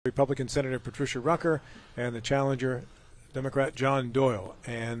Republican Senator Patricia Rucker and the challenger, Democrat John Doyle.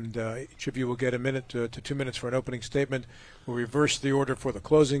 And each of you will get a minute to 2 minutes for an opening statement. We'll reverse the order for the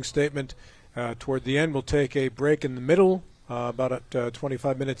closing statement. Toward the end, we'll take a break in the middle, about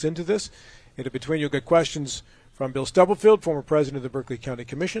 25 minutes into this. In between, you'll get questions from Bill Stubblefield, former president of the Berkeley County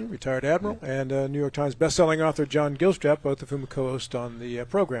Commission, retired admiral, and New York Times bestselling author John Gilstrap, both of whom co-host on the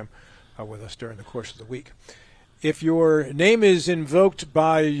program with us during the course of the week. If your name is invoked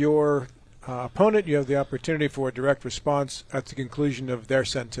by your opponent, you have the opportunity for a direct response at the conclusion of their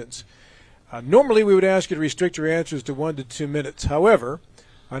sentence. Normally, we would ask you to restrict your answers to 1 to 2 minutes. However,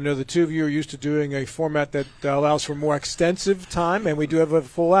 I know the two of you are used to doing a format that allows for more extensive time, and we do have a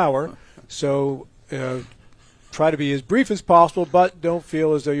full hour. So try to be as brief as possible, but don't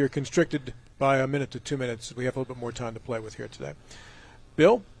feel as though you're constricted by 1 minute to 2 minutes. We have a little bit more time to play with here today.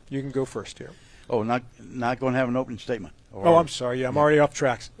 Bill, you can go first here. Oh, not going to have an opening statement. Oh, I'm sorry. Yeah, I'm already off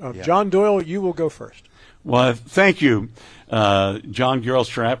track. John Doyle, you will go first. Well, thank you, John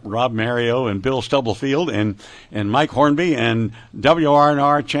Gilstrap, Rob Mario, and Bill Stubblefield, and Mike Hornby, and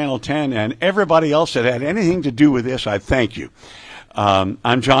WRNR Channel 10, and everybody else that had anything to do with this. I thank you.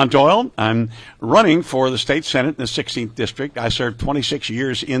 I'm John Doyle. I'm running for the state senate in the 16th district. I served 26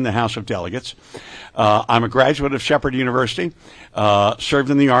 years in the House of Delegates. I'm a graduate of Shepherd University, served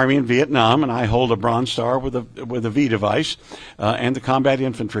in the Army in Vietnam, and I hold a Bronze Star with a V device and the Combat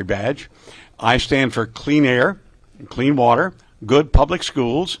Infantry Badge. I stand for clean air, clean water, good public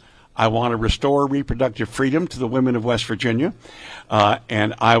schools. I want to restore reproductive freedom to the women of West Virginia,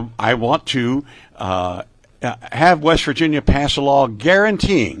 and I want to have West Virginia pass a law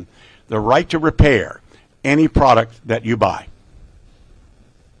guaranteeing the right to repair any product that you buy.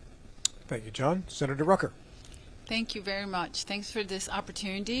 Thank you, John. Senator Rucker. Thank you very much. Thanks for this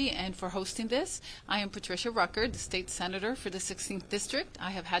opportunity and for hosting this. I am Patricia Rucker, the state senator for the 16th district.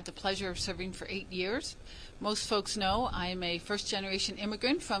 I have had the pleasure of serving for 8 years. Most folks know I am a first-generation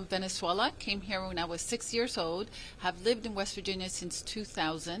immigrant from Venezuela, came here when I was 6 years old, have lived in West Virginia since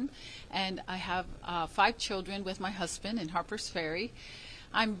 2000, and I have 5 children with my husband in Harpers Ferry.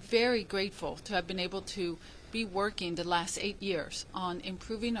 I'm very grateful to have been able to be working the last 8 years on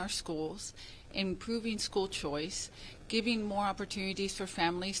improving our schools, improving school choice, giving more opportunities for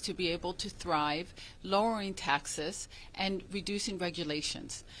families to be able to thrive, lowering taxes, and reducing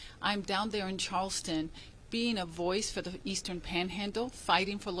regulations. I'm down there in Charleston being a voice for the Eastern Panhandle,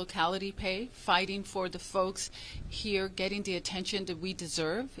 fighting for locality pay, fighting for the folks here getting the attention that we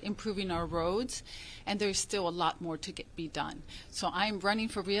deserve, improving our roads, and there's still a lot more to be done. So I'm running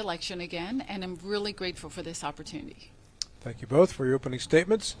for re-election again, and I'm really grateful for this opportunity. Thank you both for your opening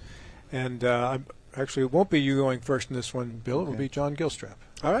statements. And actually, it won't be you going first in this one, Bill. It will be John Gilstrap.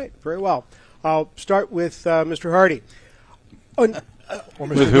 All right, very well. I'll start with Mr. Hardy. Or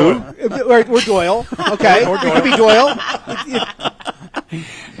Mr. who? Or Doyle. Okay, or Doyle. It could be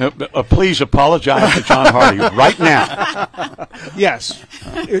Doyle. Please apologize to John Hardy right now. Yes,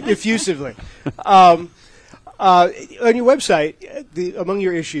 effusively. On your website, among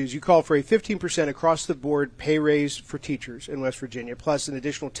your issues, you call for a 15% across-the-board pay raise for teachers in West Virginia, plus an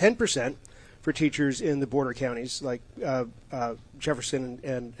additional 10% for teachers in the border counties like Jefferson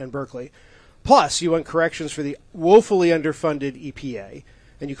and Berkeley. Plus, you want corrections for the woefully underfunded EPA,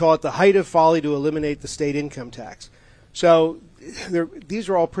 and you call it the height of folly to eliminate the state income tax. So these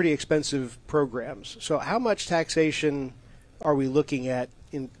are all pretty expensive programs. So how much taxation are we looking at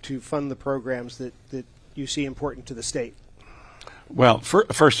to fund the programs that you see important to the state? Well,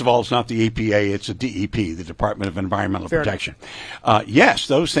 first of all, it's not the EPA, it's the DEP, the Department of Environmental Protection. Yes,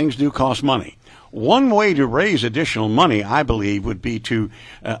 those things do cost money. One way to raise additional money, I believe, would be to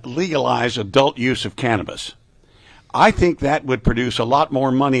legalize adult use of cannabis. I think that would produce a lot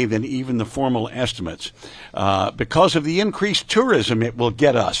more money than even the formal estimates because of the increased tourism it will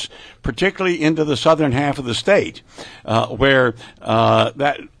get us, particularly into the southern half of the state, where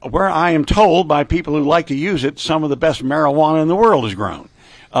I am told by people who like to use it, some of the best marijuana in the world is grown.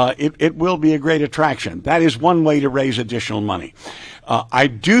 It will be a great attraction. That is one way to raise additional money. I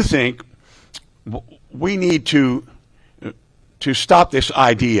do think we need to stop this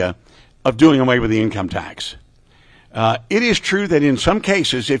idea of doing away with the income tax. It is true that in some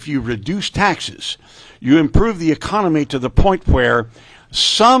cases, if you reduce taxes, you improve the economy to the point where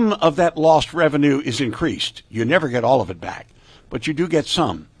some of that lost revenue is increased. You never get all of it back, but you do get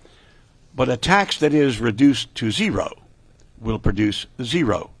some. But a tax that is reduced to zero will produce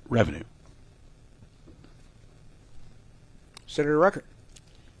zero revenue. Senator Rucker.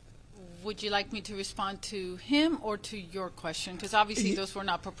 Would you like me to respond to him or to your question? Because obviously those were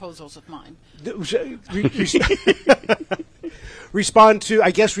not proposals of mine. respond to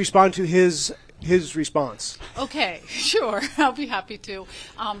his response. Okay, sure. I'll be happy to.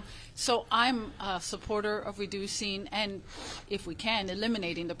 So I'm a supporter of reducing and, if we can,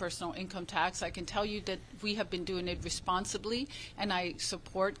 eliminating the personal income tax. I can tell you that we have been doing it responsibly, and I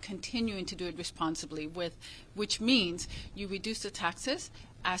support continuing to do it responsibly, which means you reduce the taxes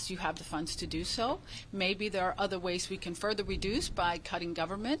as you have the funds to do so. Maybe there are other ways we can further reduce by cutting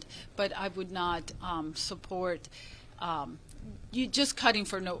government, but I would not support you just cutting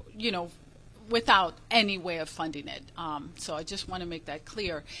for without any way of funding it. So I just want to make that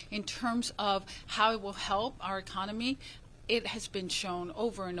clear. In terms of how it will help our economy, it has been shown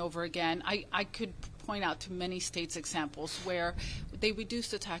over and over again. I could point out to many states examples where they reduce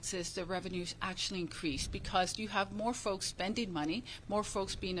the taxes, the revenues actually increase because you have more folks spending money, more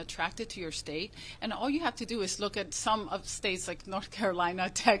folks being attracted to your state, and all you have to do is look at some of states like North Carolina,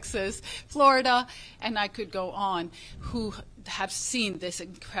 Texas, Florida, and I could go on, who have seen this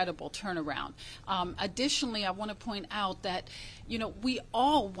incredible turnaround. Additionally, I want to point out that we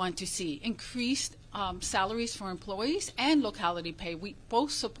all want to see increased salaries for employees and locality pay. We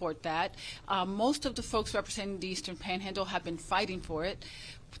both support that. Most of the folks representing the Eastern Panhandle have been fighting for it.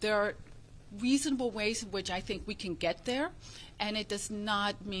 There are reasonable ways in which I think we can get there, and it does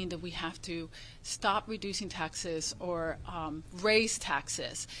not mean that we have to stop reducing taxes or raise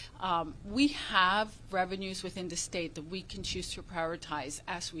taxes. We have revenues within the state that we can choose to prioritize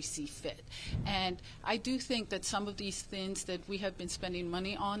as we see fit. And I do think that some of these things that we have been spending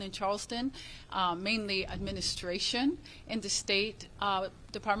money on in Charleston, mainly administration in the state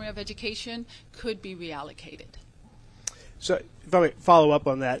Department of Education, could be reallocated. So if I may follow up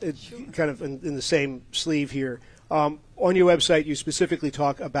on that, Sure. kind of in the same sleeve here. On your website, you specifically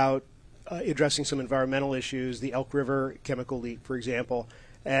talk about addressing some environmental issues, the Elk River chemical leak, for example,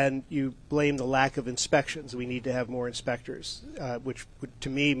 and you blame the lack of inspections. We need to have more inspectors, which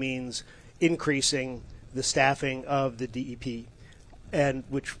to me means increasing the staffing of the DEP, and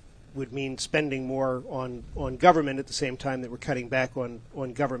which would mean spending more on government at the same time that we're cutting back on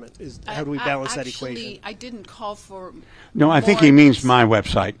government. How do we balance that equation? I didn't call for. No, I think he means my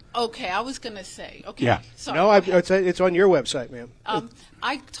website. Okay, I was going to say. Okay, Yeah. sorry. No, it's on your website, ma'am.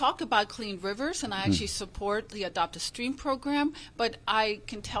 I talk about clean rivers, and I actually support the Adopt a Stream program, but I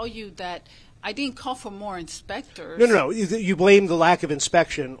can tell you that I didn't call for more inspectors. No. You blame the lack of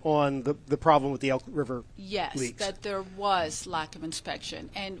inspection on the problem with the Elk River Yes, leaks. that there was lack of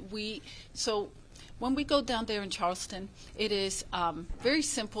inspection. And so when we go down there in Charleston, it is very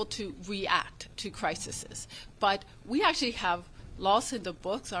simple to react to crises. But we actually have laws in the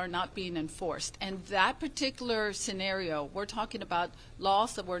books are not being enforced. And that particular scenario, we're talking about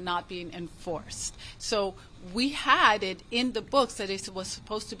laws that were not being enforced. So we had it in the books that it was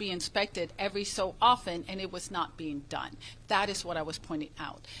supposed to be inspected every so often, and it was not being done. That is what I was pointing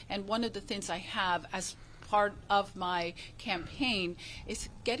out. And one of the things I have as part of my campaign is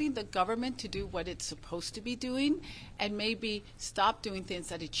getting the government to do what it's supposed to be doing and maybe stop doing things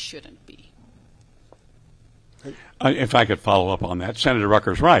that it shouldn't be. If I could follow up on that, Senator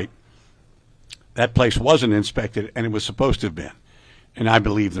Rucker's right. That place wasn't inspected, and it was supposed to have been. And I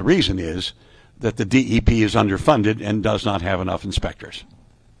believe the reason is that the DEP is underfunded and does not have enough inspectors.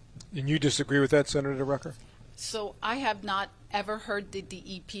 And you disagree with that, Senator Rucker? So I have not ever heard the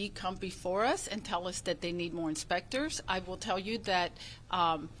DEP come before us and tell us that they need more inspectors. I will tell you that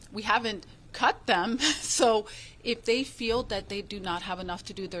we haven't cut them. So if they feel that they do not have enough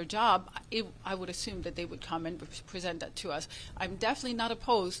to do their job, I would assume that they would come and present that to us. I'm definitely not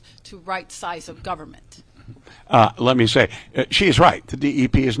opposed to right size of government. Let me say, she is right. The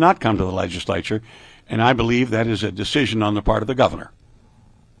DEP has not come to the legislature, and I believe that is a decision on the part of the governor.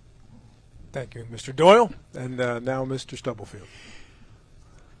 Thank you, Mr. Doyle. And now Mr. Stubblefield.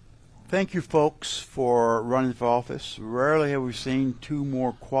 Thank you, folks, for running for office. Rarely have we seen two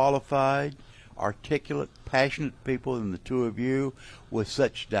more qualified, articulate, passionate people than the two of you with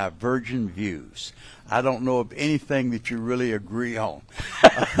such divergent views. I don't know of anything that you really agree on.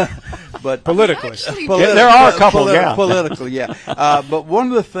 But Politically. There are a couple, yeah. Politically, yeah. But one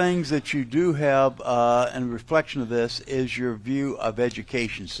of the things that you do have in reflection of this is your view of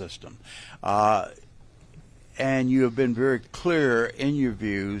education system. And you have been very clear in your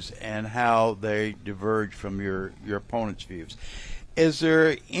views and how they diverge from your opponent's views. Is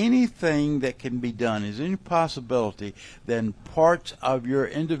there anything that can be done? Is there any possibility that parts of your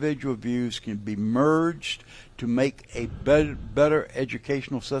individual views can be merged to make a better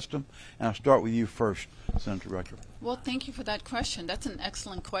educational system? And I'll start with you first, Senator Rucker. Well, thank you for that question. That's an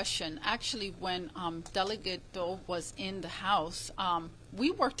excellent question. Actually, when Delegate Doyle was in the House,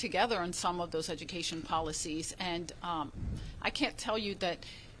 we worked together on some of those education policies, and I can't tell you that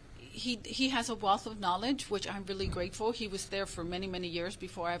he has a wealth of knowledge, which I'm really grateful. He was there for many, many years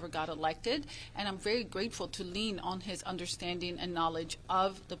before I ever got elected, and I'm very grateful to lean on his understanding and knowledge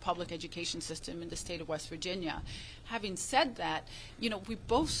of the public education system in the state of West Virginia. Having said that, we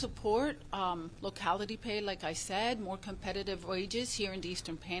both support locality pay, like I said, more competitive wages here in the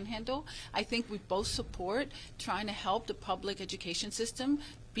Eastern Panhandle. I think we both support trying to help the public education system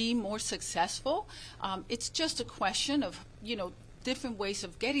be more successful. It's just a question of, different ways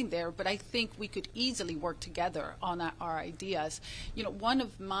of getting there, but I think we could easily work together on our ideas. One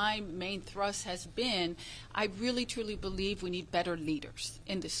of my main thrusts has been, I really truly believe we need better leaders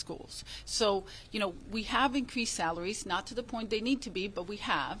in the schools. So, we have increased salaries, not to the point they need to be, but we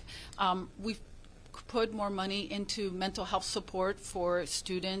have. We've put more money into mental health support for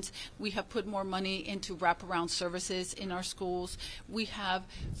students. We have put more money into wraparound services in our schools. We have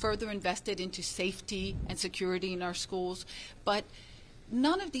further invested into safety and security in our schools. But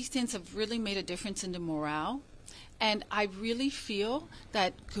none of these things have really made a difference in the morale. And I really feel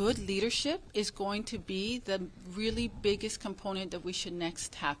that good leadership is going to be the really biggest component that we should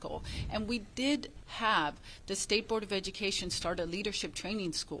next tackle. And we did have the State Board of Education start a leadership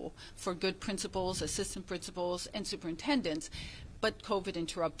training school for good principals, assistant principals, and superintendents, but COVID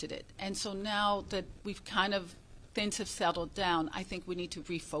interrupted it. And so now that we've things have settled down, I think we need to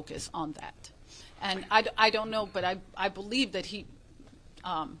refocus on that. And I don't know, but I believe that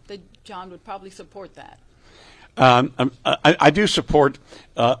that John would probably support that. I do support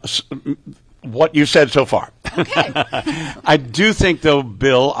what you said so far. Okay. I do think, though,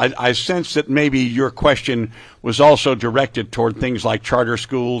 Bill, I sense that maybe your question was also directed toward things like charter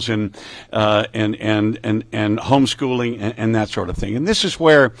schools and homeschooling and that sort of thing. And this is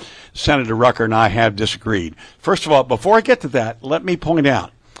where Senator Rucker and I have disagreed. First of all, before I get to that, let me point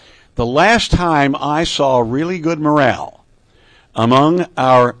out the last time I saw really good morale among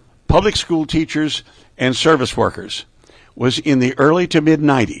our public school teachers and service workers was in the early to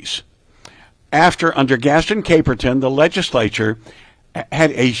mid-'90s. After, under Gaston Caperton, the legislature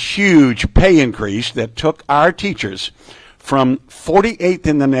had a huge pay increase that took our teachers from 48th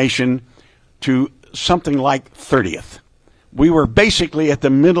in the nation to something like 30th. We were basically at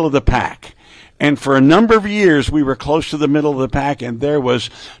the middle of the pack. And for a number of years, we were close to the middle of the pack, and there was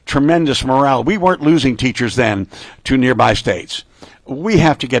tremendous morale. We weren't losing teachers then to nearby states. We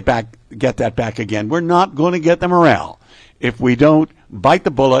have to get that back again. We're not going to get the morale if we don't bite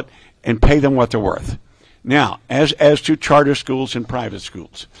the bullet and pay them what they're worth. Now, as to charter schools and private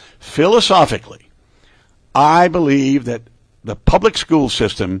schools, philosophically, I believe that the public school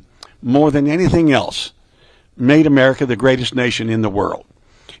system, more than anything else, made America the greatest nation in the world.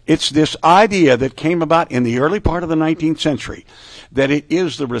 It's this idea that came about in the early part of the 19th century that it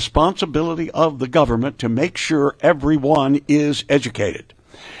is the responsibility of the government to make sure everyone is educated.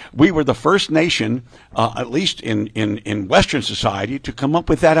 We were the first nation, at least in Western society, to come up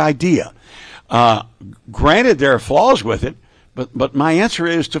with that idea. Granted, there are flaws with it, but my answer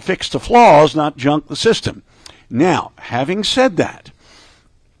is to fix the flaws, not junk the system. Now, having said that,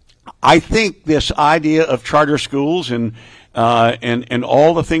 I think this idea of charter schools and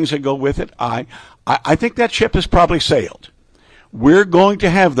all the things that go with it, I think that ship has probably sailed. We're going to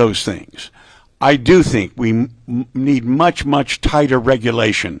have those things. I do think we need much, much tighter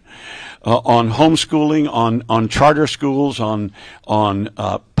regulation on homeschooling, on charter schools, on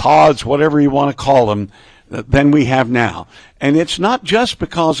pods, whatever you want to call them, than we have now. And it's not just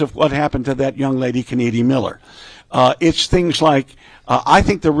because of what happened to that young lady, Kennedy Miller. It's things like, I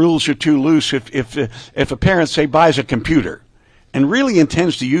think the rules are too loose if a parent, say, buys a computer and really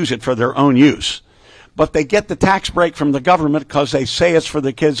intends to use it for their own use, but they get the tax break from the government because they say it's for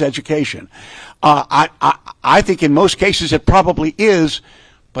the kids' education. I think in most cases it probably is,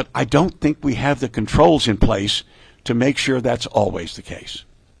 but I don't think we have the controls in place to make sure that's always the case.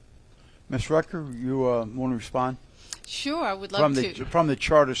 Ms. Rucker, you want to respond? Sure, I would love to. From the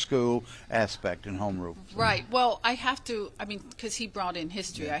charter school aspect and home rule. Right. Well, I have to, because he brought in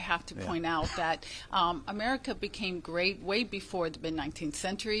history, I have to point out that America became great way before the mid-19th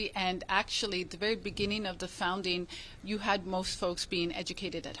century, and actually at the very beginning of the founding, you had most folks being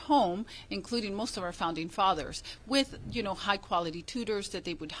educated at home, including most of our founding fathers, with, high-quality tutors that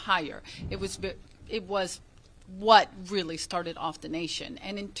they would hire. It was what really started off the nation.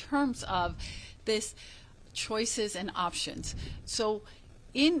 And in terms of this choices and options. So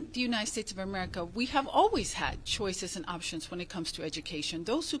in the United States of America, we have always had choices and options when it comes to education.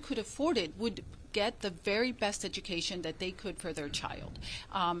 Those who could afford it would get the very best education that they could for their child.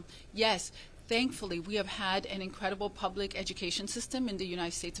 Yes, thankfully, we have had an incredible public education system in the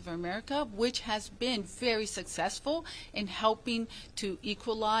United States of America, which has been very successful in helping to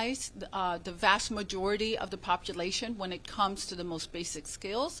equalize the vast majority of the population when it comes to the most basic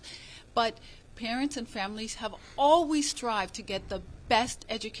skills. But parents and families have always strived to get the best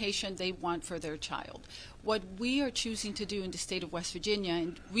education they want for their child. What we are choosing to do in the state of West Virginia,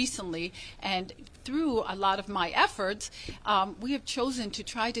 and recently, and through a lot of my efforts, we have chosen to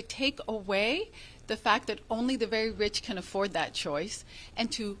try to take away the fact that only the very rich can afford that choice,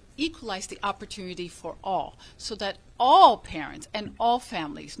 and to equalize the opportunity for all, so that all parents and all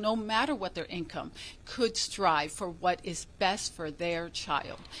families, no matter what their income, could strive for what is best for their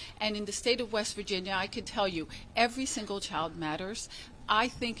child. And in the state of West Virginia, I can tell you, every single child matters. I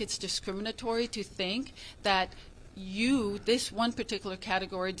think it's discriminatory to think that this one particular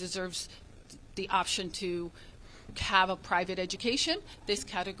category, deserves the option to have a private education. This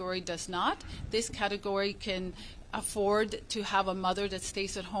category does not. This category can afford to have a mother that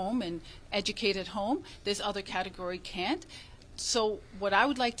stays at home and educate at home. This other category can't. So what I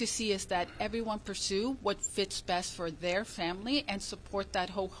would like to see is that everyone pursue what fits best for their family and support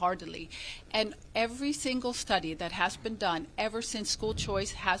that wholeheartedly. And every single study that has been done ever since school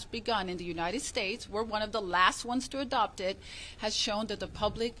choice has begun in the United States, we're one of the last ones to adopt it, has shown that the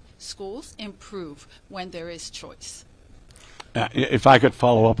public schools improve when there is choice. If I could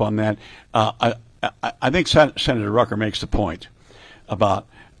follow up on that, I think Senator Rucker makes the point about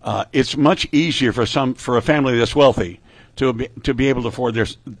it's much easier for a family that's wealthy to be able to afford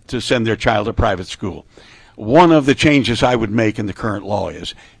to send their child to private school. One of the changes I would make in the current law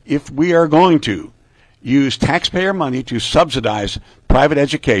is, if we are going to use taxpayer money to subsidize private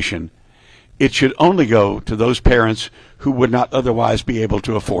education, it should only go to those parents who would not otherwise be able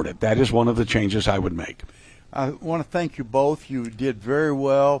to afford it. That is one of the changes I would make. I want to thank you both. You did very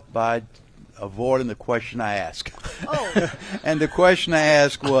well by avoiding the question I asked. Oh. And the question I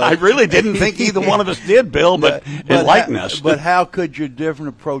asked was... I really didn't think either one of us did, Bill, but enlighten us. But how could your different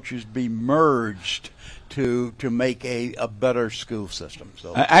approaches be merged to make a better school system?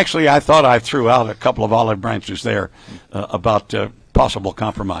 So actually, I thought I threw out a couple of olive branches there about possible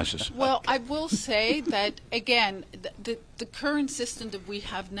compromises. Well, I will say that, again, the current system that we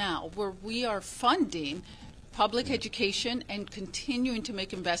have now, where we are funding public education and continuing to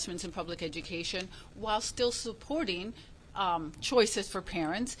make investments in public education while still supporting choices for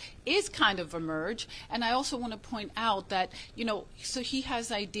parents, is kind of a merge. And I also want to point out that, so he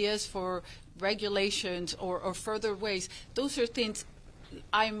has ideas for regulations or further ways. Those are things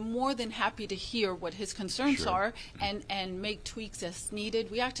I'm more than happy to hear what his concerns are and make tweaks as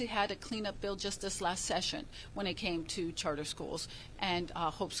needed. We actually had a cleanup bill just this last session when it came to charter schools and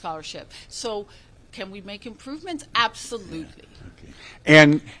Hope Scholarship. So can we make improvements? Absolutely.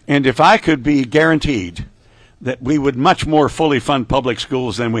 And if I could be guaranteed that we would much more fully fund public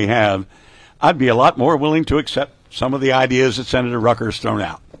schools than we have, I'd be a lot more willing to accept some of the ideas that Senator Rucker has thrown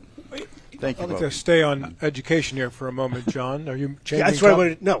out. Thank you. I'd like to stay on education here for a moment, John. Are you changing? That's what I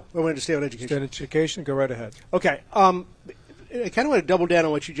wanted. No, I wanted to stay on education. Stay on education. Go right ahead. Okay. I kind of want to double down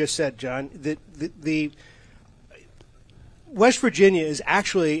on what you just said, John. The West Virginia is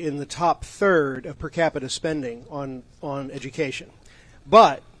actually in the top third of per capita spending on education.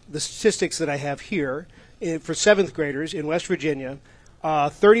 But the statistics that I have here, for seventh graders in West Virginia,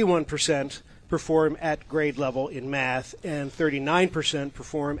 31% perform at grade level in math, and 39%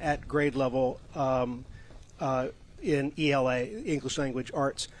 perform at grade level in ELA, English Language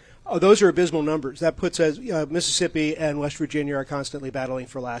Arts. Those are abysmal numbers. That puts us, Mississippi and West Virginia are constantly battling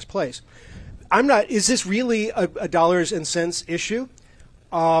for last place. Is this really a dollars and cents issue?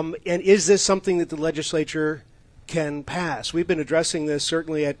 And is this something that the legislature can pass? We've been addressing this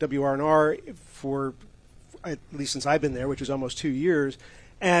certainly at WRNR for at least since I've been there, which is almost 2 years.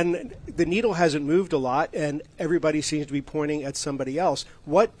 And the needle hasn't moved a lot, and everybody seems to be pointing at somebody else.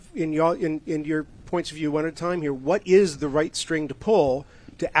 What, in your points of view one at a time here, what is the right string to pull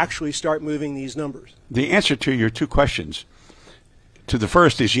to actually start moving these numbers? The answer to your two questions, to the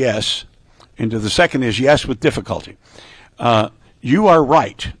first is yes, and to the second is yes with difficulty. You are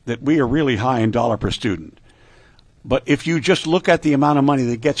right that we are really high in dollar per student. But if you just look at the amount of money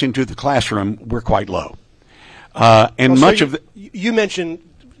that gets into the classroom, we're quite low. You mentioned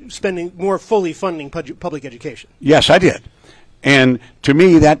spending more fully funding public education. Yes, I did. And to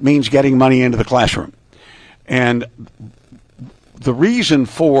me, that means getting money into the classroom. And the reason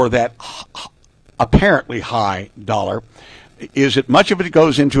for that apparently high dollar is that much of it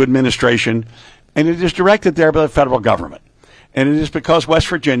goes into administration, and it is directed there by the federal government. And it is because West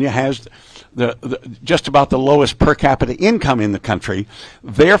Virginia has just about the lowest per capita income in the country.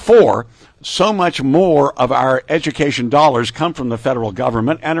 Therefore, so much more of our education dollars come from the federal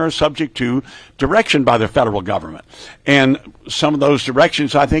government and are subject to direction by the federal government. And some of those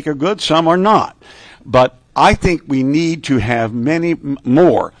directions I think are good, some are not. But I think we need to have many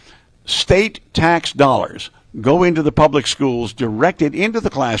more state tax dollars go into the public schools, directed into the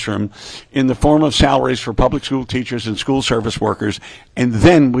classroom in the form of salaries for public school teachers and school service workers, and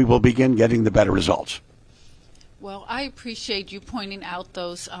then we will begin getting the better results. Well, I appreciate you pointing out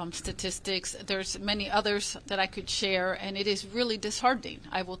those statistics. There's many others that I could share, and it is really disheartening,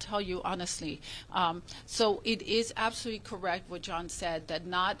 I will tell you honestly. So it is absolutely correct what John said, that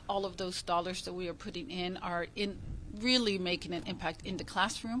not all of those dollars that we are putting in are in really making an impact in the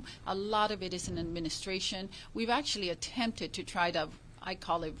classroom. A lot of it is in administration. We've actually attempted to try to, I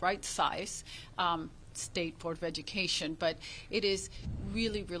call it right size, State Board of Education, but it is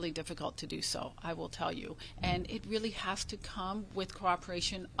really, really difficult to do so, I will tell you. And it really has to come with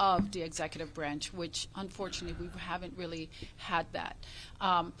cooperation of the executive branch, which unfortunately we haven't really had that.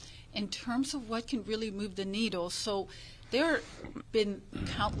 In terms of what can really move the needle, so there have been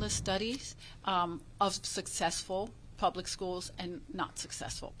countless studies of successful public schools and not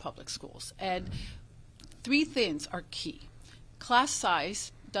successful public schools. And three things are key. Class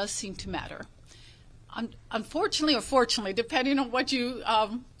size does seem to matter. Unfortunately or fortunately, depending on what you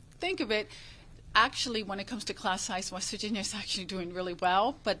think of it, actually when it comes to class size, West Virginia is actually doing really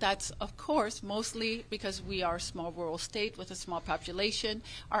well, but that's of course mostly because we are a small rural state with a small population.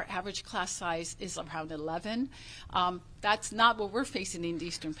 Our average class size is around 11. That's not what we're facing in the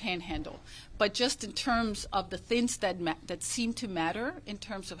Eastern Panhandle, but just in terms of the things that seem to matter in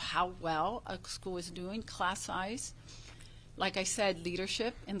terms of how well a school is doing, class size, like I said,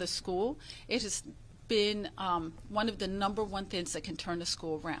 leadership in the school, it has been one of the #1 things that can turn a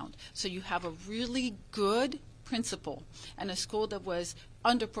school around. So you have a really good principal, and a school that was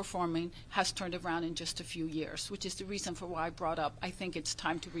underperforming has turned around in just a few years, which is the reason for why I brought up, I think it's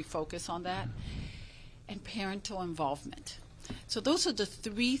time to refocus on that. And parental involvement. So those are the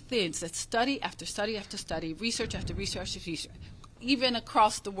three things that study after study after study, research after research after research, even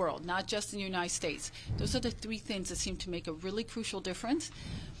across the world, not just in the United States. Those are the three things that seem to make a really crucial difference.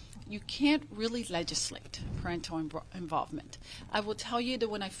 You can't really legislate parental involvement. I will tell you that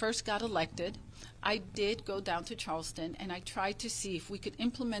when I first got elected, I did go down to Charleston and I tried to see if we could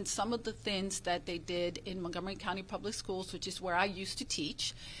implement some of the things that they did in Montgomery County Public Schools, which is where I used to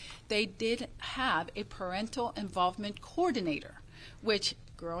teach. They did have a parental involvement coordinator, which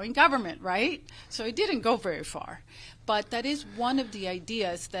growing government, right? So it didn't go very far. But that is one of the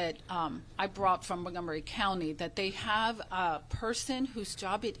ideas that I brought from Montgomery County, that they have a person whose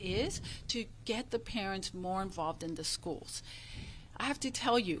job it is to get the parents more involved in the schools. I have to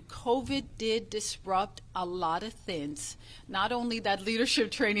tell you, COVID did disrupt a lot of things. Not only that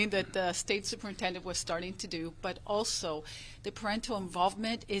leadership training that the state superintendent was starting to do, but also the parental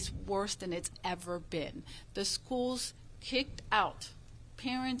involvement is worse than it's ever been. The schools kicked out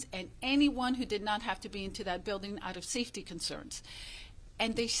parents and anyone who did not have to be into that building out of safety concerns.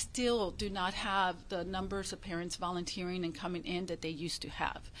 And they still do not have the numbers of parents volunteering and coming in that they used to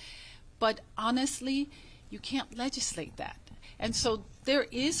have. But honestly, you can't legislate that. And so there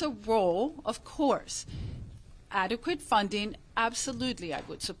is a role, of course. Adequate funding, absolutely I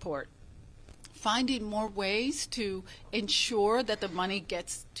would support. Finding more ways to ensure that the money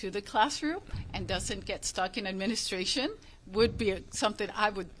gets to the classroom and doesn't get stuck in administration would be something I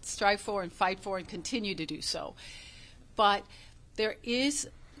would strive for and fight for and continue to do so. But there is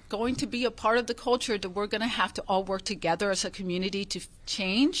going to be a part of the culture that we're going to have to all work together as a community to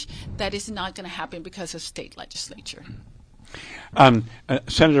change. That is not going to happen because of state legislature.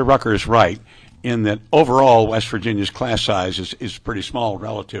 Senator Rucker is right in that overall West Virginia's class size is pretty small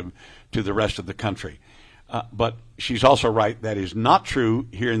relative to the rest of the country. But she's also right that is not true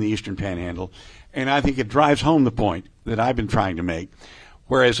here in the Eastern Panhandle. And I think it drives home the point that I've been trying to make.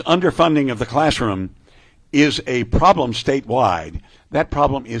 Whereas underfunding of the classroom is a problem statewide, that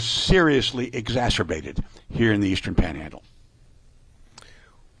problem is seriously exacerbated here in the Eastern Panhandle.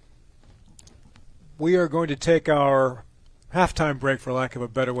 We are going to take our halftime break, for lack of a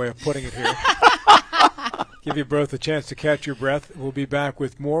better way of putting it here. Give you both a chance to catch your breath. We'll be back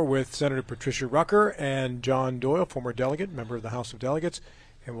with more with Senator Patricia Rucker and John Doyle, former delegate, member of the House of Delegates,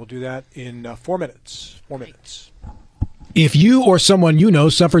 and we'll do that in 4 minutes. 4 minutes. If you or someone you know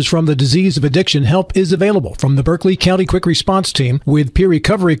suffers from the disease of addiction, help is available from the Berkeley County Quick Response Team with peer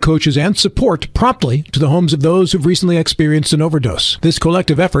recovery coaches and support promptly to the homes of those who've recently experienced an overdose. This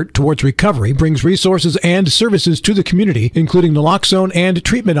collective effort towards recovery brings resources and services to the community, including naloxone and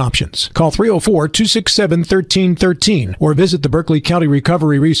treatment options. Call 304-267-1313 or visit the Berkeley County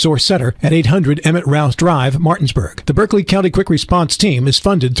Recovery Resource Center at 800 Emmett Rouse Drive, Martinsburg. The Berkeley County Quick Response Team is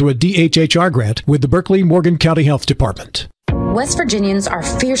funded through a DHHR grant with the Berkeley Morgan County Health Department. West Virginians are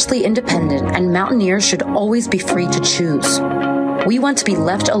fiercely independent, and mountaineers should always be free to choose. We want to be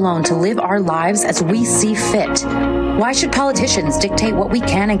left alone to live our lives as we see fit. Why should politicians dictate what we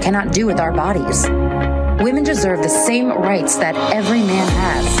can and cannot do with our bodies? Women deserve the same rights that every man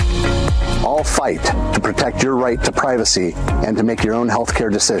has. All fight to protect your right to privacy and to make your own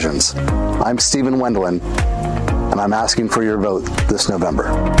healthcare decisions. I'm Stephen Wendelin, and I'm asking for your vote this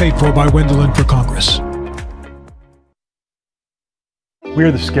November. Paid for by Wendelin for Congress. We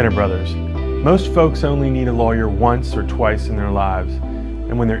are the Skinner Brothers. Most folks only need a lawyer once or twice in their lives.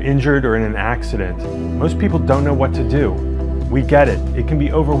 And when they're injured or in an accident, most people don't know what to do. We get it. It can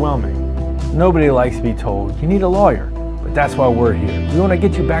be overwhelming. Nobody likes to be told, you need a lawyer. But that's why we're here. We want to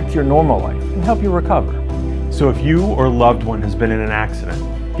get you back to your normal life and help you recover. So if you or a loved one has been in an accident,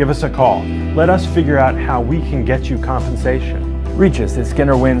 give us a call. Let us figure out how we can get you compensation. Reach us at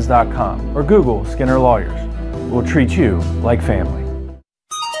SkinnerWins.com or Google Skinner Lawyers. We'll treat you like family.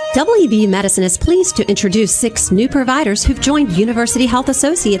 WVU Medicine is pleased to introduce 6 new providers who've joined University Health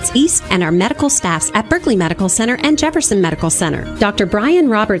Associates East and our medical staffs at Berkeley Medical Center and Jefferson Medical Center. Dr. Brian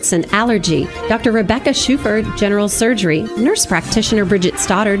Robertson, Allergy. Dr. Rebecca Schufer, General Surgery. Nurse Practitioner Bridget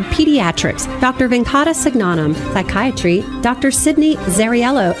Stoddard, Pediatrics. Dr. Venkata Signanam, Psychiatry. Dr. Sidney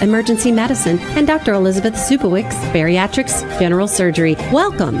Zariello, Emergency Medicine. And Dr. Elizabeth Supowicz, Bariatrics, General Surgery.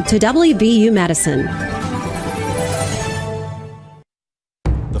 Welcome to WVU Medicine.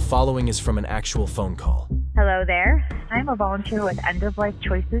 The following is from an actual phone call. Hello there. I'm a volunteer with End of Life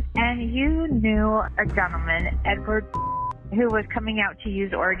Choices, and you knew a gentleman, Edward, who was coming out to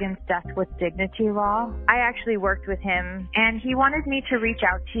use Oregon's Death with Dignity law. I actually worked with him, and he wanted me to reach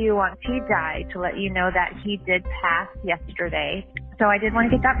out to you once he died to let you know that he did pass yesterday. So I did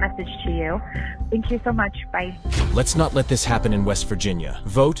want to get that message to you. Thank you so much. Bye. Let's not let this happen in West Virginia.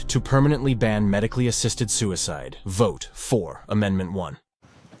 Vote to permanently ban medically assisted suicide. Vote for Amendment 1.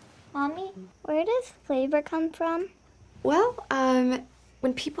 Mommy, where does flavor come from? Well,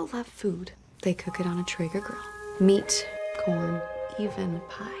 when people love food, they cook it on a Traeger grill. Meat, corn, even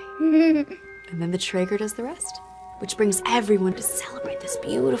pie. And then the Traeger does the rest, which brings everyone to celebrate this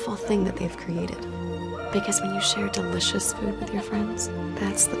beautiful thing that they've created. Because when you share delicious food with your friends,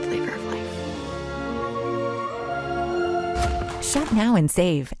 that's the flavor of life. Shop now and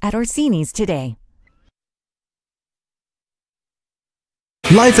save at Orsini's today.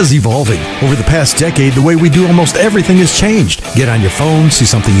 Life is evolving. Over the past decade, the way we do almost everything has changed. Get on your phone, see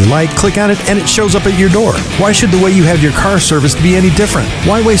something you like, click on it, and it shows up at your door. Why should the way you have your car serviced be any different?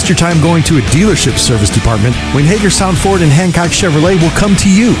 Why waste your time going to a dealership service department when Hagerstown Ford and Hancock Chevrolet will come to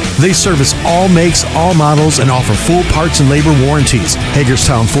you? They service all makes, all models, and offer full parts and labor warranties.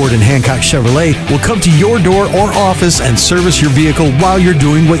 Hagerstown Ford and Hancock Chevrolet will come to your door or office and service your vehicle while you're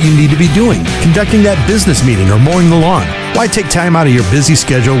doing what you need to be doing, conducting that business meeting or mowing the lawn. Why take time out of your busy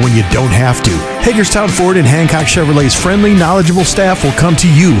schedule when you don't have to? Hagerstown Ford and Hancock Chevrolet's friendly, knowledgeable staff will come to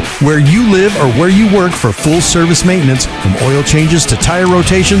you where you live or where you work for full service maintenance, from oil changes to tire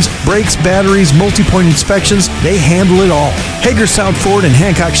rotations, brakes, batteries, multi-point inspections. They handle it all. Hagerstown Ford and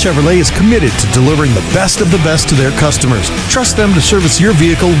Hancock Chevrolet is committed to delivering the best of the best to their customers. Trust them to service your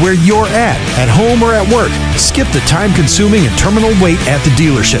vehicle where you're at home or at work. Skip the time-consuming and terminal wait at the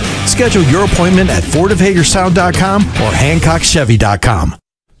dealership. Schedule your appointment at fordofhagerstown.com or hancockchevy.com.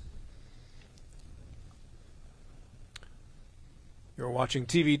 You're watching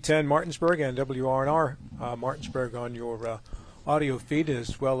TV 10 Martinsburg and WRNR Martinsburg on your audio feed,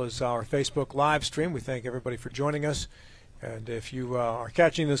 as well as our Facebook live stream. We thank everybody for joining us. And if you are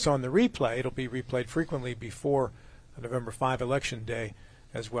catching this on the replay, it'll be replayed frequently before November 5 Election Day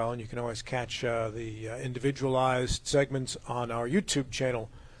as well. And you can always catch the individualized segments on our YouTube channel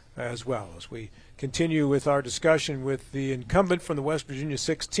as well, as we continue with our discussion with the incumbent from the West Virginia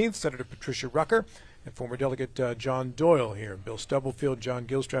 16th, Senator Patricia Rucker, and former Delegate John Doyle here. Bill Stubblefield, John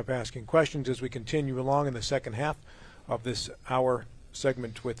Gilstrap asking questions as we continue along in the second half of this hour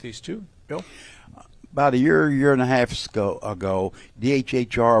segment with these two. Bill? About a year and a half ago,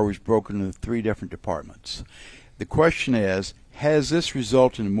 DHHR was broken into 3 different departments. The question is, has this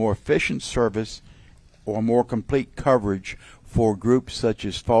resulted in more efficient service or more complete coverage for groups such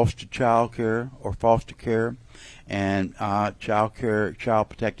as foster child care or foster care and child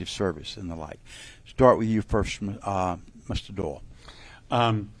protective service and the like. Start with you first, Mr. Doyle.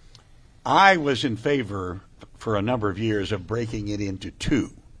 I was in favor for a number of years of breaking it into two.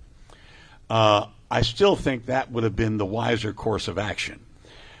 I still think that would have been the wiser course of action.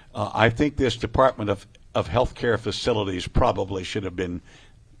 I think this Department of Health Care Facilities probably should have been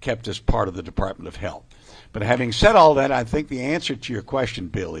kept as part of the Department of Health. But having said all that, I think the answer to your question,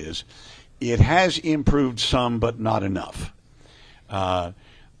 Bill, is it has improved some, but not enough. I've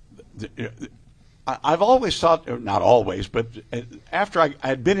always thought, not always, but after I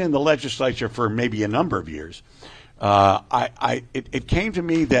had been in the legislature for maybe a number of years, it came to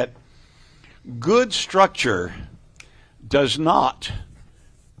me that good structure does not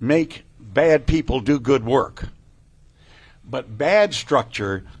make bad people do good work. But bad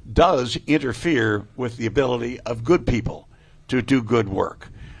structure does interfere with the ability of good people to do good work.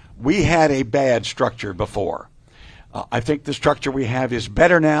 We had a bad structure before. I think the structure we have is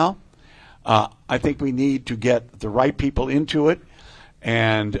better now. I think we need to get the right people into it.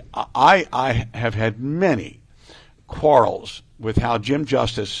 And I have had many quarrels with how Jim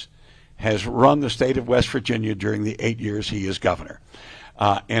Justice has run the state of West Virginia during the 8 years he is governor.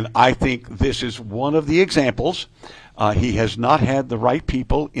 And I think this is one of the examples. He has not had the right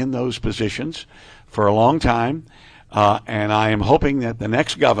people in those positions for a long time. And I am hoping that the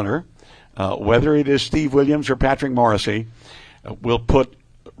next governor, whether it is Steve Williams or Patrick Morrisey, will put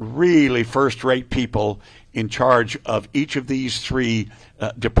really first-rate people in charge of each of these three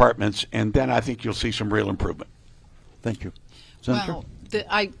departments. And then I think you'll see some real improvement. Thank you. Senator? Well,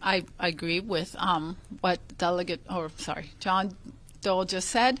 I agree with what John Doyle just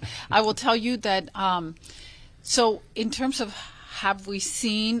said. I will tell you that, so in terms of have we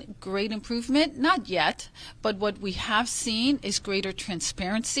seen great improvement? Not yet, but what we have seen is greater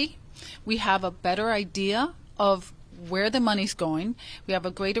transparency. We have a better idea of where the money's going. We have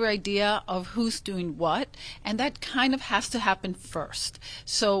a greater idea of who's doing what, and that kind of has to happen first.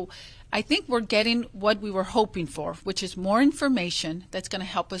 So I think we're getting what we were hoping for, which is more information that's going to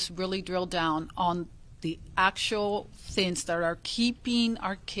help us really drill down on the actual things that are keeping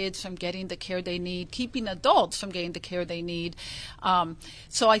our kids from getting the care they need, keeping adults from getting the care they need.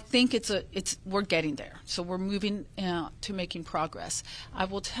 So I think we're getting there. So we're moving to making progress. I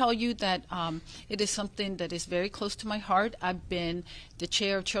will tell you that it is something that is very close to my heart. I've been the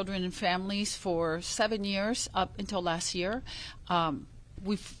chair of Children and Families for 7 years up until last year.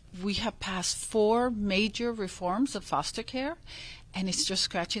 We have passed 4 major reforms of foster care, and it's just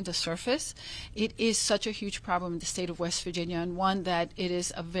scratching the surface. It is such a huge problem in the state of West Virginia, and one that it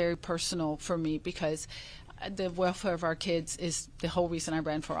is a very personal for me, because the welfare of our kids is the whole reason I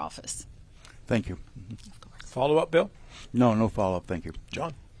ran for office. Thank you. Follow-up, Bill? No follow-up. Thank you.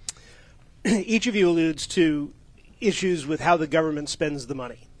 John? Each of you alludes to issues with how the government spends the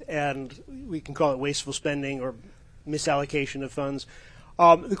money, and we can call it wasteful spending or misallocation of funds.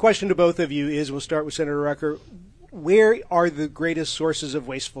 The question to both of you is, we'll start with Senator Rucker, where are the greatest sources of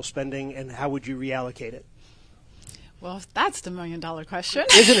wasteful spending, and how would you reallocate it? Well, that's the million-dollar question.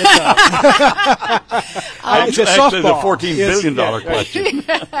 Isn't it, though? It's a softball. The $14 billion question.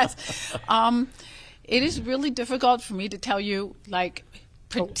 Yes. It is really difficult for me to tell you, like,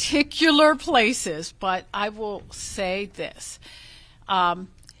 particular places, but I will say this.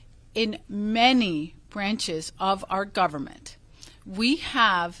 In many branches of our government, we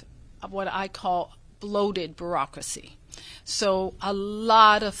have what I call bloated bureaucracy. So a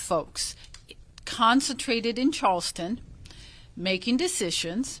lot of folks concentrated in Charleston making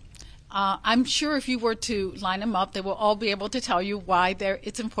decisions. I'm sure if you were to line them up, they will all be able to tell you why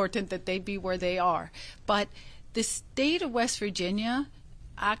it's important that they be where they are. But the state of West Virginia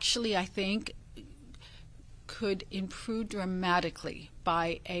actually, I think, could improve dramatically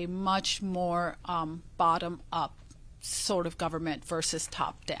by a much more bottom-up sort of government versus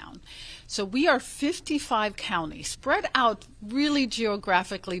top-down. So we are 55 counties spread out really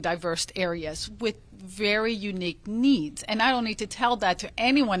geographically diverse areas with very unique needs. And I don't need to tell that to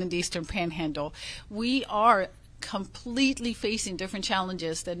anyone in the Eastern Panhandle. We are completely facing different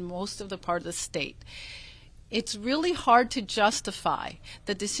challenges than most of the part of the state. It's really hard to justify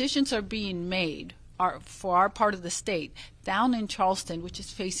the decisions are being made for our part of the state down in Charleston, which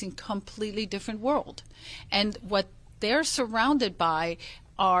is facing completely different world. And what they're surrounded by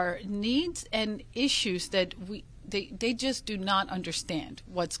are needs and issues that they just do not understand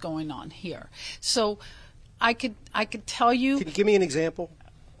what's going on here. So I could tell you. Can you give me an example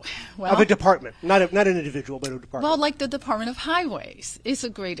of a department, not an individual, but a department? Well, like the Department of Highways is a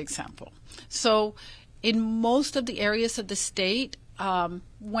great example. So in most of the areas of the state,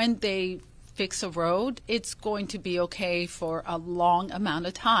 when they fix a road, it's going to be okay for a long amount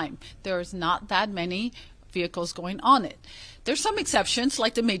of time. There's not that many vehicles going on it. There's some exceptions,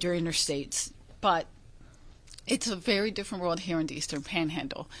 like the major interstates, but it's a very different world here in the Eastern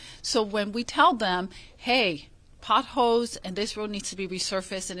Panhandle. So when we tell them, hey, potholes and this road needs to be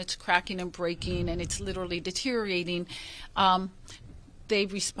resurfaced and it's cracking and breaking and it's literally deteriorating, they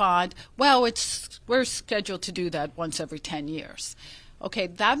respond, well, we're scheduled to do that once every 10 years. Okay,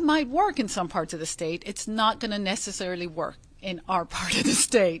 that might work in some parts of the state. It's not going to necessarily work in our part of the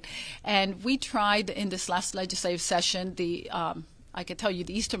state. And we tried in this last legislative session, I can tell you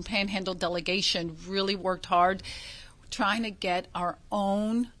the Eastern Panhandle delegation really worked hard trying to get our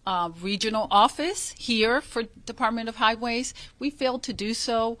own regional office here for Department of Highways. We failed to do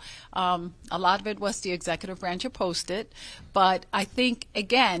so. A lot of it was the executive branch opposed it. But I think,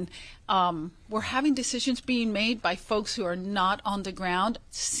 again, we're having decisions being made by folks who are not on the ground,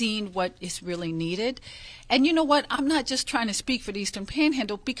 seeing what is really needed. And you know what? I'm not just trying to speak for the Eastern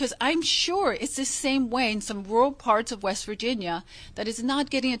Panhandle, because I'm sure it's the same way in some rural parts of West Virginia that is not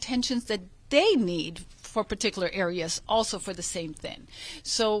getting attention that they need for particular areas, also for the same thing.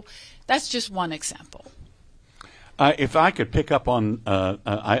 So that's just one example. If I could pick up on,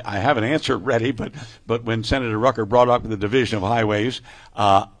 I have an answer ready, but when Senator Rucker brought up the Division of Highways,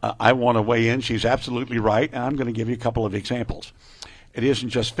 I want to weigh in. She's absolutely right, and I'm going to give you a couple of examples. It isn't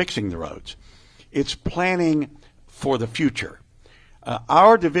just fixing the roads. It's planning for the future.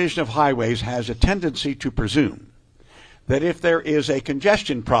 Our Division of Highways has a tendency to presume that if there is a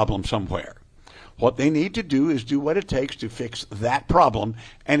congestion problem somewhere, what they need to do is do what it takes to fix that problem,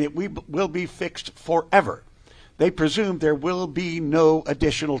 and it will be fixed forever. They presume there will be no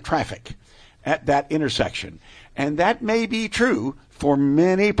additional traffic at that intersection. And that may be true for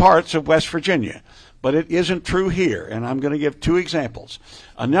many parts of West Virginia, but it isn't true here. And I'm going to give two examples.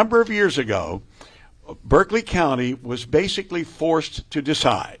 A number of years ago, Berkeley County was basically forced to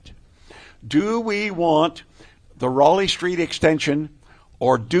decide, do we want the Raleigh Street extension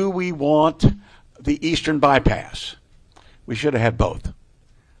or do we want the Eastern Bypass? We should have had both.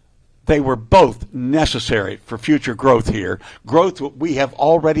 They were both necessary for future growth here, growth that we have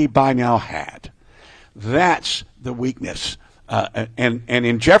already by now had. That's the weakness. And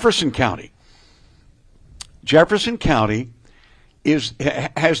in Jefferson County has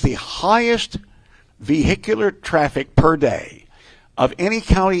the highest vehicular traffic per day of any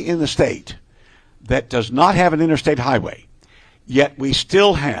county in the state that does not have an interstate highway. Yet we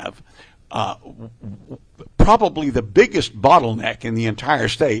still have probably the biggest bottleneck in the entire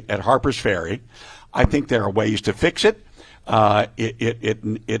state at Harper's Ferry. I think there are ways to fix it.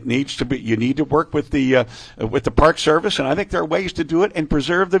 It needs to be. You need to work with the Park Service, and I think there are ways to do it and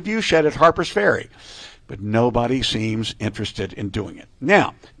preserve the view shed at Harper's Ferry. But nobody seems interested in doing it.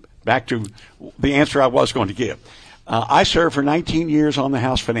 Now, back to the answer I was going to give. I served for 19 years on the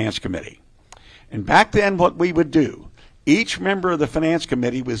House Finance Committee, and back then, what we would do, each member of the Finance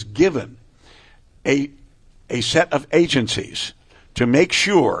Committee was given a set of agencies to make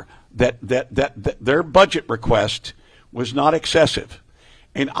sure that their budget request was not excessive.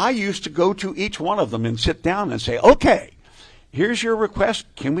 And I used to go to each one of them and sit down and say, okay, here's your request.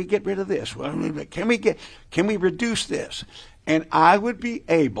 Can we get rid of this? Can we reduce this? And I would be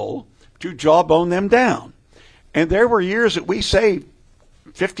able to jawbone them down. And there were years that we saved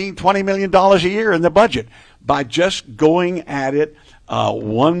 $15, $20 million a year in the budget by just going at it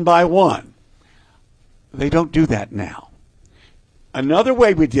one by one. They don't do that now. Another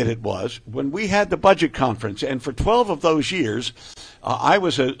way we did it was when we had the budget conference, and for 12 of those years, I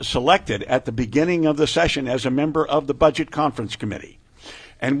was selected at the beginning of the session as a member of the Budget Conference Committee.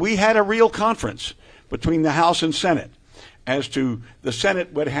 And we had a real conference between the House and Senate as to the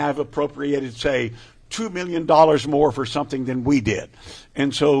Senate would have appropriated, say, $2 million more for something than we did.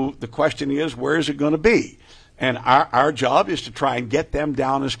 And so the question is, where is it going to be? And our job is to try and get them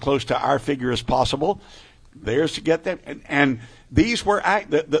down as close to our figure as possible. Theirs to get them. And these were,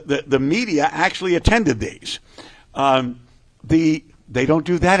 the media actually attended these. They don't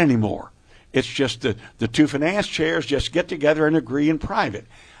do that anymore. It's just the two finance chairs just get together and agree in private.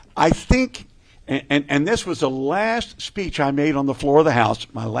 I think, and this was the last speech I made on the floor of the House,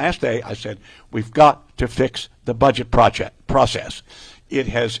 my last day, I said, we've got to fix the budget process. It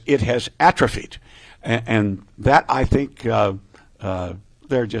has atrophied. And that, I think, that I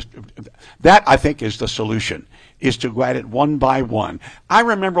think is the solution, is to go at it one by one. I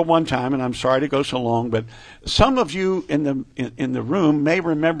remember one time, and I'm sorry to go so long, but some of you in the room may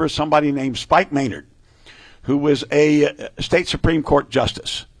remember somebody named Spike Maynard, who was a state Supreme Court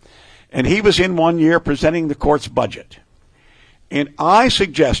justice. And he was in one year presenting the court's budget. And I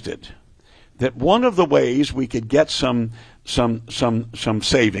suggested that one of the ways we could get some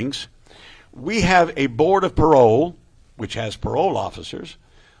savings, we have a board of parole, which has parole officers.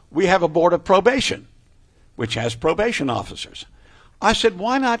 We have a board of probation, which has probation officers. I said,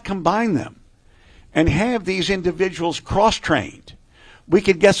 why not combine them and have these individuals cross-trained? We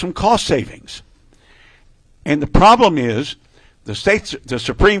could get some cost savings. And the problem is, the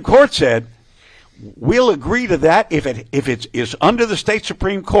Supreme Court said, we'll agree to that if it is under the state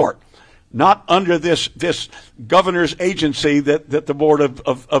Supreme Court, not under this governor's agency that the Board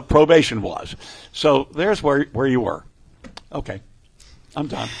of Probation was. So there's where you were. Okay, I'm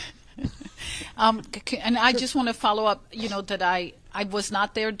done. And I just want to follow up, that I was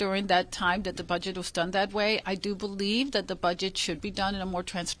not there during that time that the budget was done that way. I do believe that the budget should be done in a more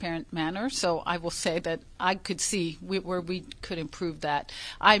transparent manner. So I will say that I could see where we could improve that.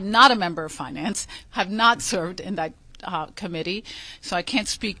 I'm not a member of finance, have not served in that committee, so I can't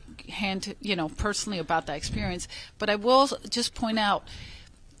speak personally about that experience. But I will just point out,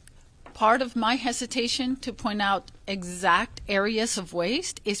 part of my hesitation to point out exact areas of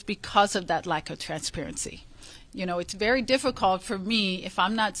waste is because of that lack of transparency. It's very difficult for me if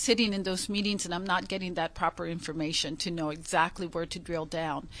I'm not sitting in those meetings and I'm not getting that proper information to know exactly where to drill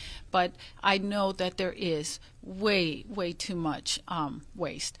down. But I know that there is way too much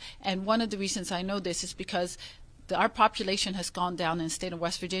waste. And one of the reasons I know this is because our population has gone down in the state of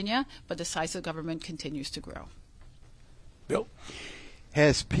West Virginia, but the size of government continues to grow. Bill?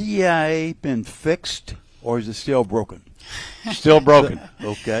 Has PIA been fixed, or is it still broken? Still broken.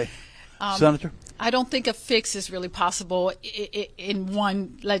 Okay. Senator? I don't think a fix is really possible in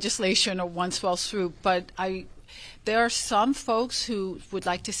one legislation or one swell swoop, but there are some folks who would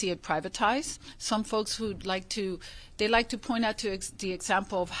like to see it privatized. Some folks who'd like to point out to the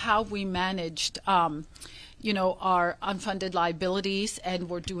example of how we managed our unfunded liabilities, and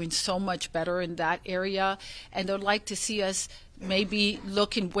we're doing so much better in that area. And they'd like to see us maybe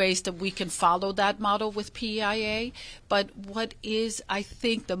look in ways that we can follow that model with PEIA. But what is, I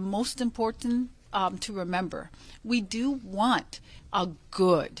think, the most important to remember, we do want a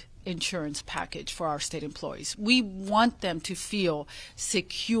good insurance package for our state employees. We want them to feel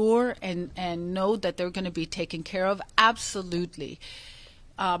secure and know that they're going to be taken care of. Absolutely.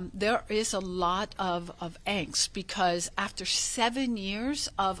 There is a lot of angst because after 7 years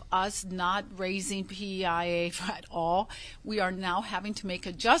of us not raising PEIA at all, we are now having to make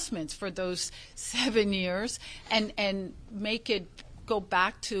adjustments for those 7 years and make it go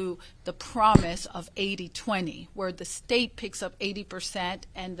back to the promise of 80-20, where the state picks up 80%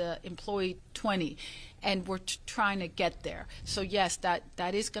 and the employee 20%. And we're trying to get there. So yes, that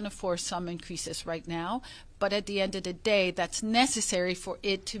is going to force some increases right now. But at the end of the day, that's necessary for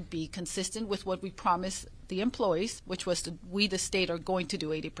it to be consistent with what we promised the employees, which was we, the state, are going to do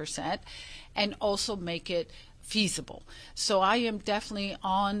 80%, and also make it feasible. So I am definitely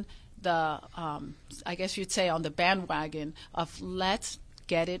on the, I guess you'd say, on the bandwagon of let's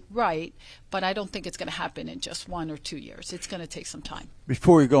get it right, but I don't think it's going to happen in just 1 or 2 years. It's going to take some time.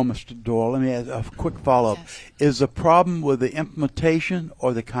 Before you go, Mr. Doyle, let me ask a quick follow-up. Yes. Is the problem with the implementation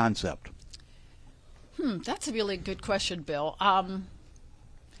or the concept? That's a really good question, Bill.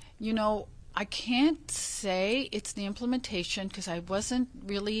 I can't say it's the implementation because I wasn't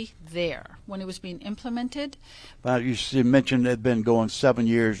really there when it was being implemented. Well, you mentioned it had been going 7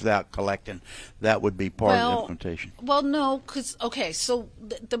 years without collecting. That would be part of the implementation. Well, no, because, okay, so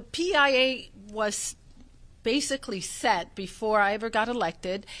the PIA was basically set before I ever got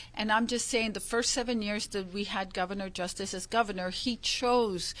elected, and I'm just saying the first 7 years that we had Governor Justice as governor, he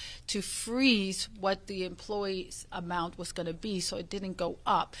chose to freeze what the employees amount was going to be, so it didn't go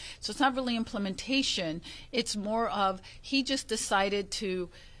up. So it's not really implementation, it's more of he just decided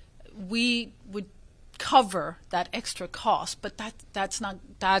we would cover that extra cost, but that's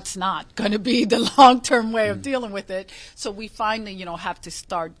not going to be the long-term way of dealing with it. So we finally, have to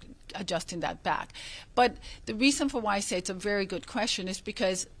start adjusting that back. But the reason for why I say it's a very good question is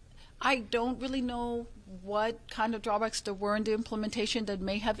because I don't really know what kind of drawbacks there were in the implementation that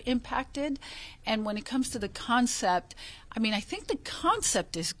may have impacted. And when it comes to the concept, I think the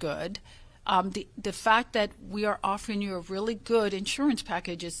concept is good. The fact that we are offering you a really good insurance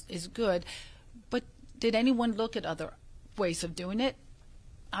package is good. But did anyone look at other ways of doing it?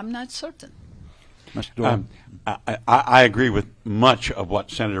 I'm not certain. I agree with much of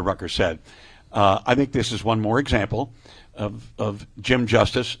what Senator Rucker said. I think this is one more example of Jim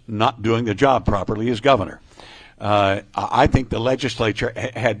Justice not doing the job properly as governor. I think the legislature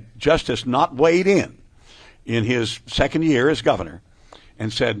had Justice not weighed in his second year as governor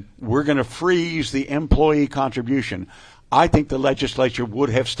and said, we're going to freeze the employee contribution, I think the legislature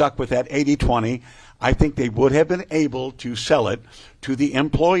would have stuck with that 80-20. I think they would have been able to sell it to the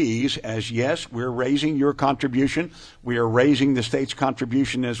employees as, yes, we're raising your contribution. We are raising the state's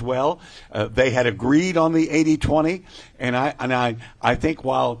contribution as well. They had agreed on the 80-20, and I think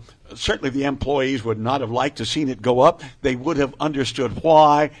while certainly the employees would not have liked to seen it go up, they would have understood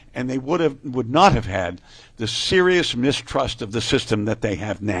why, and they would not have had the serious mistrust of the system that they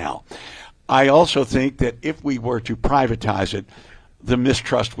have now. I also think that if we were to privatize it, the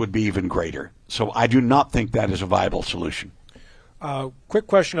mistrust would be even greater. So I do not think that is a viable solution. Quick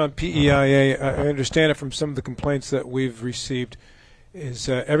question on PEIA. I understand it from some of the complaints that we've received is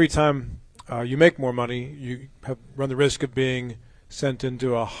every time you make more money, you run the risk of being sent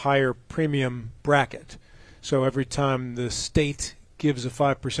into a higher premium bracket. So every time the state gives a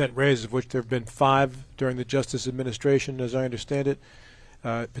 5% raise, of which there have been 5 during the Justice Administration, as I understand it,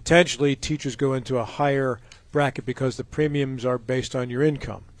 potentially teachers go into a higher bracket because the premiums are based on your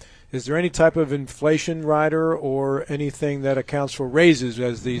income. Is there any type of inflation rider or anything that accounts for raises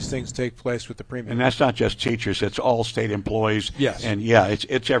as these things take place with the premium? And that's not just teachers; it's all state employees. Yes. And yeah,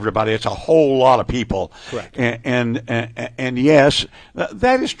 it's everybody. It's a whole lot of people. Correct. And yes,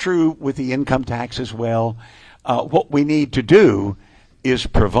 that is true with the income tax as well. What we need to do is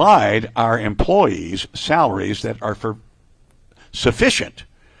provide our employees salaries that are sufficient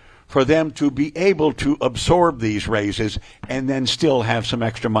for them to be able to absorb these raises and then still have some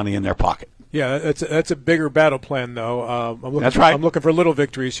extra money in their pocket. Yeah, that's a bigger battle plan, though. That's right. I'm looking for little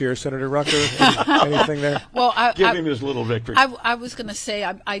victories here, Senator Rucker. Anything there? Well, give him his little victory. I was going to say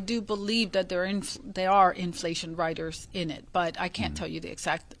I do believe that there are inflation riders in it, but I can't tell you the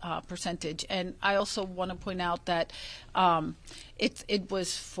exact percentage. And I also want to point out that it was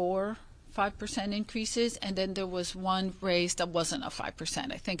 5% increases, and then there was one raise that wasn't a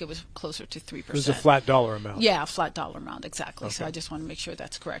 5%. I think it was closer to 3%. It was a flat dollar amount. Yeah, a flat dollar amount, exactly. Okay. So I just want to make sure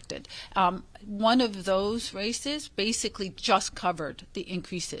that's corrected. One of those raises basically just covered the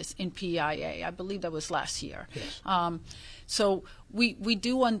increases in PIA. I believe that was last year. Yes. So we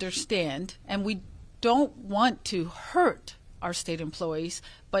do understand, and we don't want to hurt our state employees,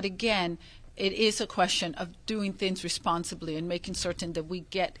 but again, it is a question of doing things responsibly and making certain that we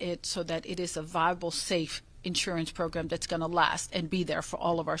get it so that it is a viable, safe insurance program that's going to last and be there for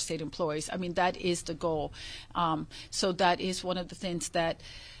all of our state employees. I mean, that is the goal. So that is one of the things that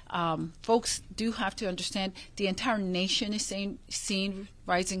folks do have to understand. The entire nation is seeing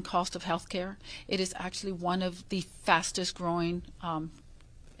rising cost of health care. It is actually one of the fastest growing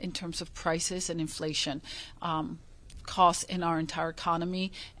in terms of prices and inflation costs in our entire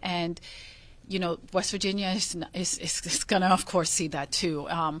economy. And you know, West Virginia is going to, of course, see that too.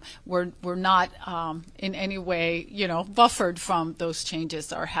 We're not in any way, buffered from those changes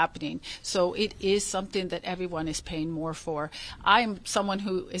that are happening. So it is something that everyone is paying more for. I'm someone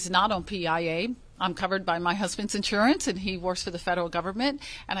who is not on PIA. I'm covered by my husband's insurance, and he works for the federal government.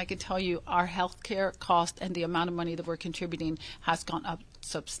 And I can tell you our health care cost and the amount of money that we're contributing has gone up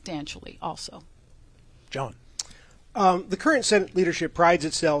substantially also. John. The current Senate leadership prides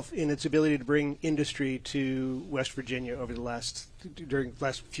itself in its ability to bring industry to West Virginia during the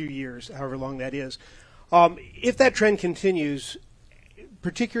last few years, however long that is. If that trend continues,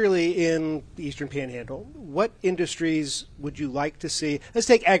 particularly in the Eastern Panhandle, what industries would you like to see? Let's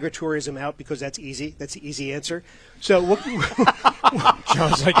take agritourism out because that's easy. That's the easy answer. So what?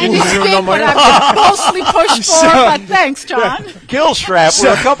 John's like, and it's been what I've been mostly pushed for, but thanks, John. Gilstrap,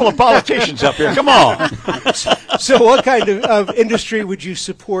 we're a couple of politicians up here. Come on. So what kind of industry would you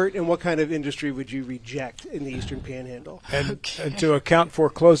support, and what kind of industry would you reject in the Eastern Panhandle? And to account for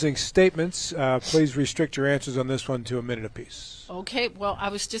closing statements, please restrict your answers on this one to a minute apiece. Okay, well, I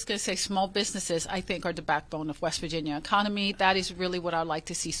was just going to say small businesses, I think, are the backbone of West Virginia economy. That is really what I'd like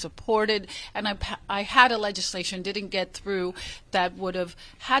to see supported. And I had a legislation, didn't get through, that would have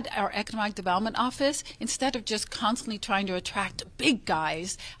had our Economic Development Office, instead of just constantly trying to attract big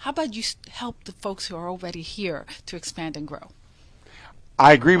guys, how about you help the folks who are already here to expand and grow?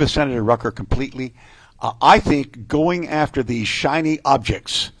 I agree with Senator Rucker completely. I think going after these shiny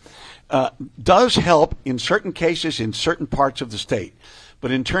objects does help in certain cases in certain parts of the state.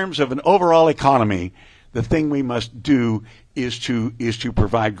 But in terms of an overall economy, the thing we must do is to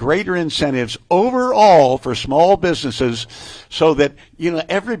provide greater incentives overall for small businesses so that,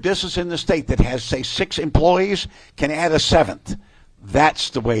 every business in the state that has, say, 6 employees can add a 7th. That's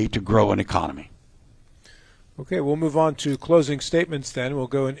the way to grow an economy. Okay, we'll move on to closing statements then. We'll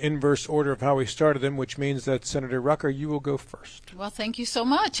go in inverse order of how we started them, which means that Senator Rucker, you will go first. Well, thank you so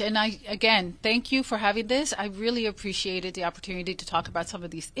much. And again, thank you for having this. I really appreciated the opportunity to talk about some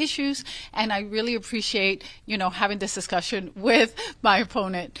of these issues. And I really appreciate, having this discussion with my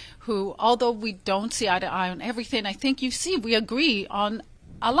opponent who, although we don't see eye to eye on everything, I think we agree on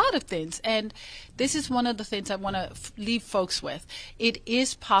a lot of things. And this is one of the things I want to leave folks with. It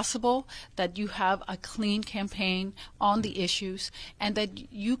is possible that you have a clean campaign on the issues and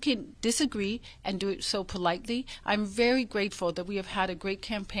that you can disagree and do it so politely. I'm very grateful that we have had a great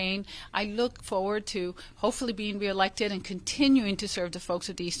campaign. I look forward to hopefully being reelected and continuing to serve the folks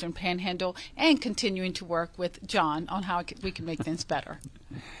of the Eastern Panhandle and continuing to work with John on how we can make things better.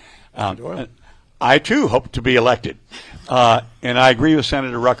 I, too, hope to be elected. And I agree with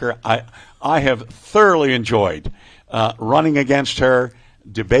Senator Rucker. I have thoroughly enjoyed running against her,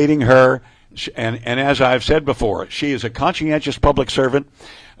 debating her. And as I've said before, she is a conscientious public servant.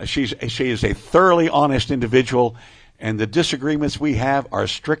 She is a thoroughly honest individual. And the disagreements we have are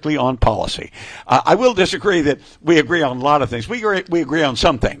strictly on policy. I will disagree that we agree on a lot of things. We agree on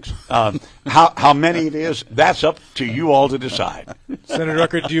some things. How many it is, that's up to you all to decide. Senator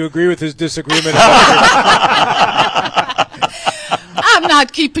Rucker, do you agree with his disagreement? I'm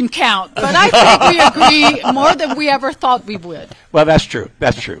not keeping count, but I think we agree more than we ever thought we would. Well, that's true.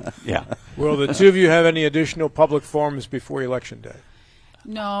 That's true. Yeah. Will the two of you have any additional public forums before Election Day?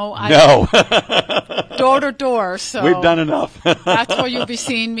 No. Door to door. So we've done enough. That's where you'll be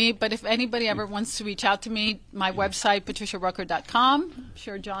seeing me. But if anybody ever wants to reach out to me, my website, patriciarucker.com. I'm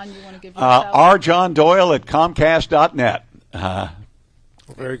sure, John, you want to give yourself. rjohndoyle@comcast.net.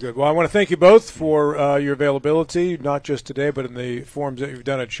 Very good. Well, I want to thank you both for your availability, not just today, but in the forums that you've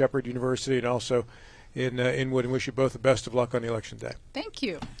done at Shepherd University and also in Inwood, and wish you both the best of luck on the Election Day. Thank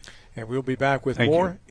you. And we'll be back with Thank more. You.